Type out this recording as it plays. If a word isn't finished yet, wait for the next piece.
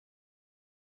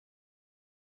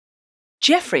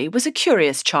Jeffrey was a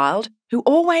curious child who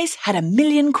always had a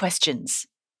million questions.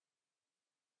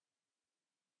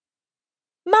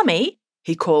 "Mummy,"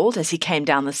 he called as he came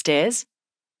down the stairs.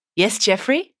 "Yes,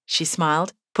 Jeffrey," she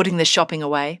smiled, putting the shopping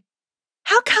away.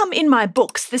 "How come in my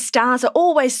books the stars are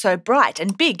always so bright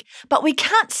and big, but we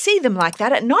can't see them like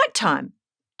that at night time?"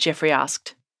 Jeffrey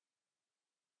asked.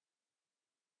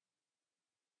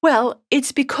 "Well,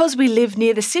 it's because we live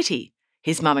near the city,"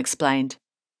 his mum explained.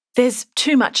 "There's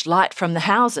too much light from the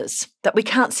houses that we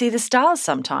can't see the stars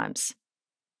sometimes."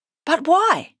 "But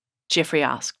why?" Jeffrey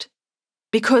asked.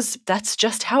 "Because that's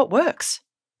just how it works,"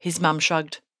 his mum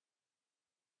shrugged.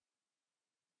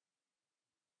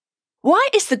 "Why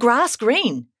is the grass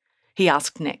green?" he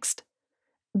asked next.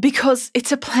 "Because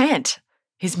it's a plant,"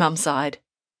 his mum sighed.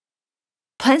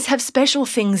 "Plants have special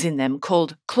things in them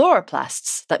called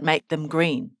chloroplasts that make them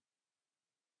green."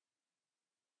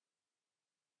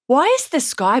 "Why is the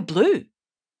sky blue?"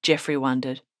 Jeffrey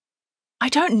wondered. "I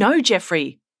don't know,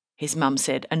 Jeffrey," his mum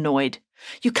said, annoyed.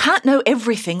 "You can't know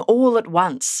everything all at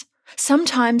once.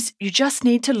 Sometimes you just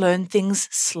need to learn things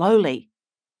slowly."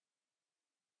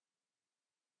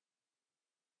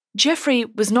 Jeffrey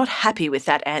was not happy with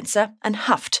that answer and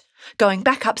huffed, going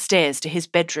back upstairs to his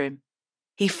bedroom.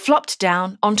 He flopped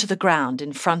down onto the ground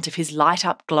in front of his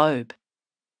light-up globe.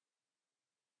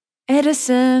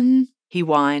 "Edison," he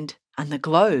whined, and the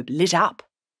globe lit up.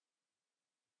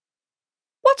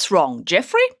 "What's wrong,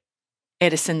 Jeffrey?"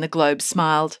 Edison the globe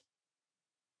smiled.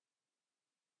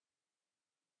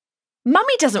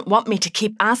 "Mummy doesn't want me to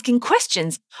keep asking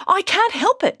questions. I can't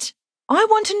help it. I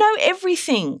want to know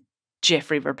everything,"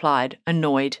 Jeffrey replied,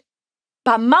 annoyed.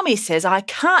 "But Mummy says I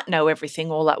can't know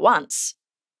everything all at once."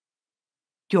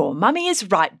 "Your mummy is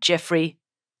right, Jeffrey,"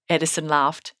 Edison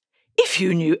laughed. "If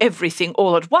you knew everything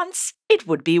all at once, it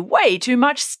would be way too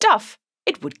much stuff.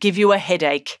 It would give you a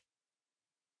headache."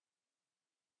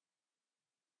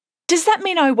 "Does that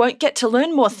mean I won't get to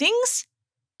learn more things?"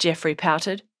 Jeffrey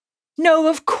pouted. "No,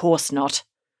 of course not.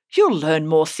 You'll learn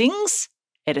more things,"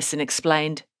 Edison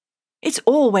explained. "It's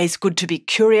always good to be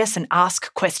curious and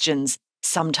ask questions.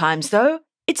 Sometimes, though,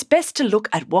 it's best to look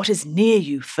at what is near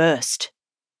you first."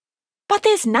 "But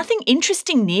there's nothing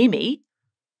interesting near me,"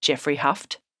 Jeffrey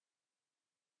huffed.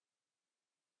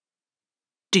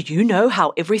 "Do you know how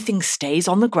everything stays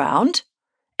on the ground?"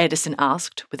 Edison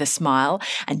asked with a smile,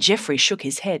 and Jeffrey shook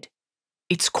his head.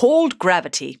 "It's called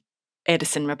gravity,"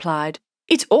 Edison replied.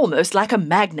 "It's almost like a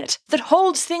magnet that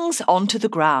holds things onto the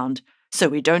ground, so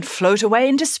we don't float away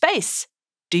into space.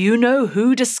 Do you know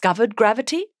who discovered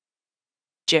gravity?"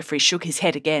 Jeffrey shook his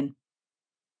head again.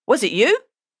 "Was it you?"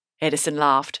 Edison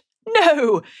laughed.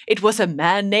 "No, it was a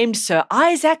man named Sir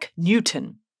Isaac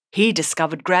Newton. He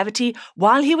discovered gravity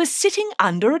while he was sitting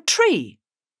under a tree."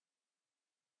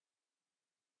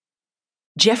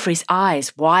 Jeffrey's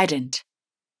eyes widened.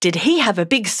 Did he have a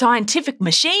big scientific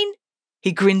machine?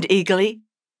 He grinned eagerly.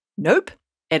 "Nope,"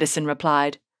 Edison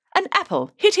replied. "An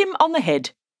apple hit him on the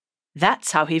head.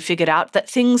 That's how he figured out that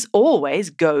things always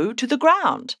go to the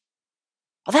ground."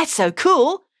 "Oh, that's so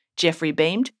cool," Jeffrey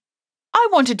beamed. "I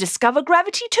want to discover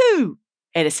gravity too."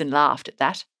 Edison laughed at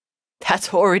that.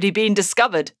 "That's already been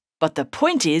discovered, but the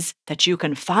point is that you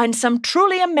can find some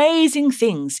truly amazing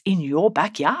things in your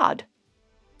backyard."